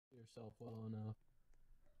yourself well enough.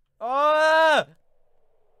 Ah!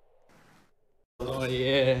 Oh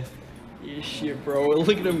yeah. Yeah, shit, bro.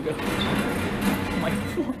 Look at him go. Oh my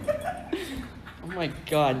god. Oh my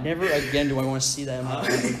god. Never again do I want to see that in my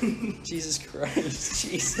life. Jesus Christ.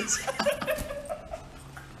 Jesus.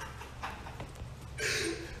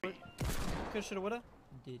 Coulda, shoulda, woulda.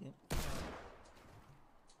 Didn't.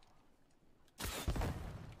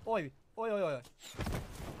 Oi, oi, oi, oi.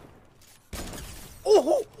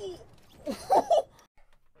 Oh!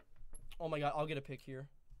 Oh my god, I'll get a pick here.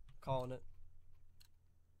 Calling it.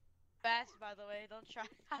 Fast, by the way. Don't try.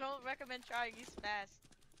 I don't recommend trying. He's fast.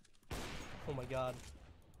 Oh my god.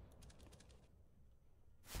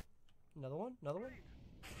 Another one? Another one?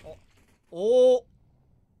 Oh. Oh!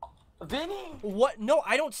 Vinny! What? No,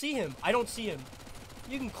 I don't see him. I don't see him.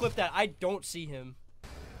 You can clip that. I don't see him.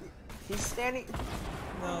 He's standing.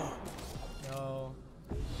 No. No.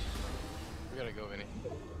 We gotta go, Vinny.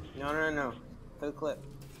 No. For the clip.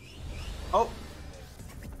 Oh!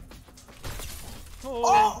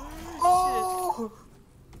 Oh! Oh!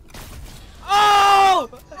 Oh!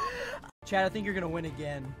 Chad, I think you're gonna win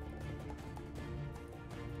again.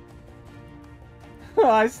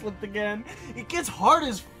 I slipped again. It gets hard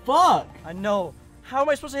as fuck. I know. How am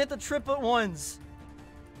I supposed to hit the triplet ones?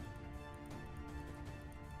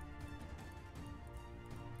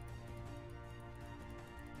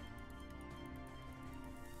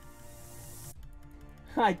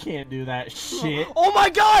 I can't do that shit. Oh my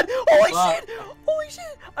god! Holy Fuck. shit! Holy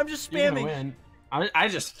shit! I'm just You're gonna spamming. win. I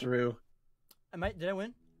just threw. Did I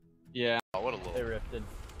win? Yeah. Oh, what a little. They rifted.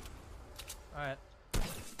 Alright.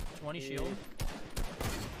 20 shield.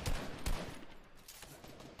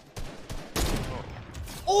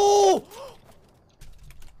 Oh!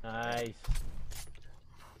 Nice.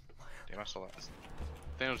 Damn, I saw that.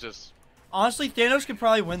 Thanos just. Honestly, Thanos could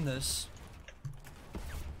probably win this.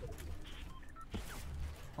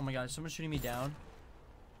 Oh my god, is someone shooting me down?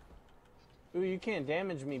 Ooh, you can't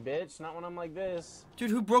damage me, bitch. Not when I'm like this. Dude,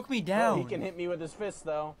 who broke me Oh, down? he can hit me with his fist,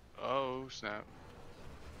 though. Oh, snap.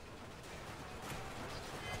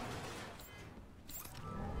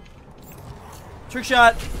 Trick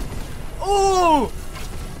shot. Ooh!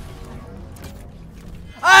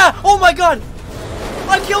 Ah! Oh my god!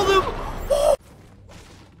 I killed him!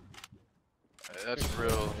 That's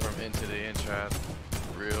real from into the end, Chad.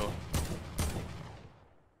 Real.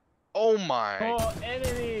 Oh my. Oh,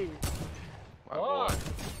 enemy! My boy.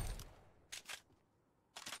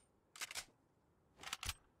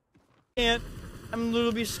 Can't. I'm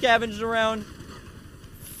literally scavenged around.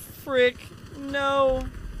 Frick. No.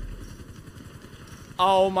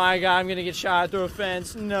 Oh my god, I'm gonna get shot through a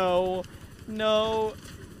fence. No. No.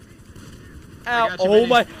 Ow. Oh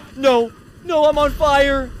my. No. No, I'm on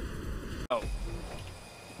fire. Oh.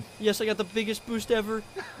 Yes, I got the biggest boost ever.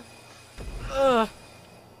 Ugh.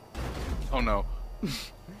 Oh no.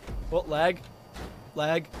 What? Lag?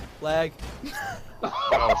 Lag? Lag? That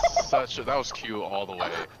was such a. That was Q all the way.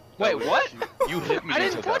 Wait, what? You hit me. I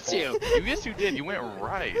didn't into that touch you. Yes, you did. You went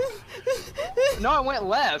right. No, I went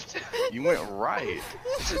left. You went right.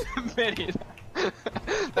 Vinny.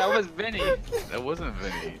 That was Vinny. That wasn't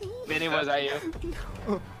Vinny. Vinny, was that you?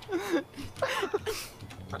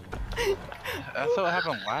 That's what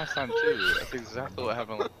happened last time too. That's exactly what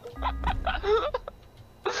happened.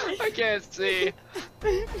 I can't see.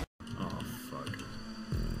 Oh fuck.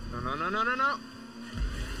 No. One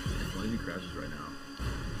of you crashes right now.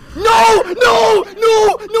 No! No!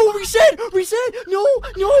 No! No! Reset! Reset! No!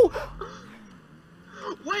 No!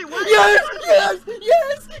 Wait, what? Yes! Yes!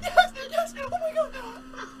 Yes! Yes! Yes! Oh my god!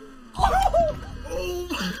 Oh! Oh!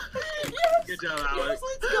 Yes! Good job, Yes! Alex.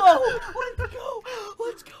 Let's go! Let's go!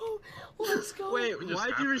 Let's go! Let's go! Wait, What just why'd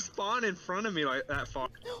you happened? respawn in front of me like that far?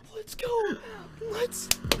 Let's go! Let's.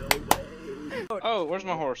 No way. Oh, where's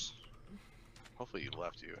my horse? Hopefully you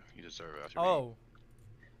left you. You deserve it. After Oh.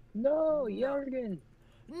 No, Jorgen.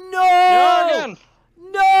 No! Jorgen!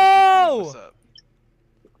 What's No! up?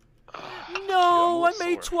 No! I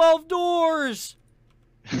made 12 doors!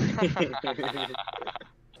 Fucking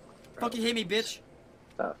hit me, bitch!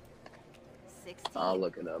 I'll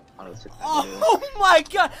look it up. Honestly. Oh my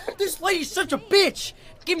god! This lady's such a bitch!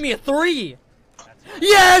 Give me a 3!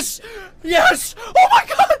 Yes! Yes! Oh my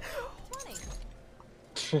god!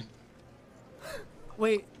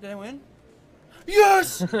 Wait, did I win?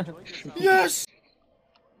 Yes! Yes!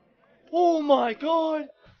 Oh my god!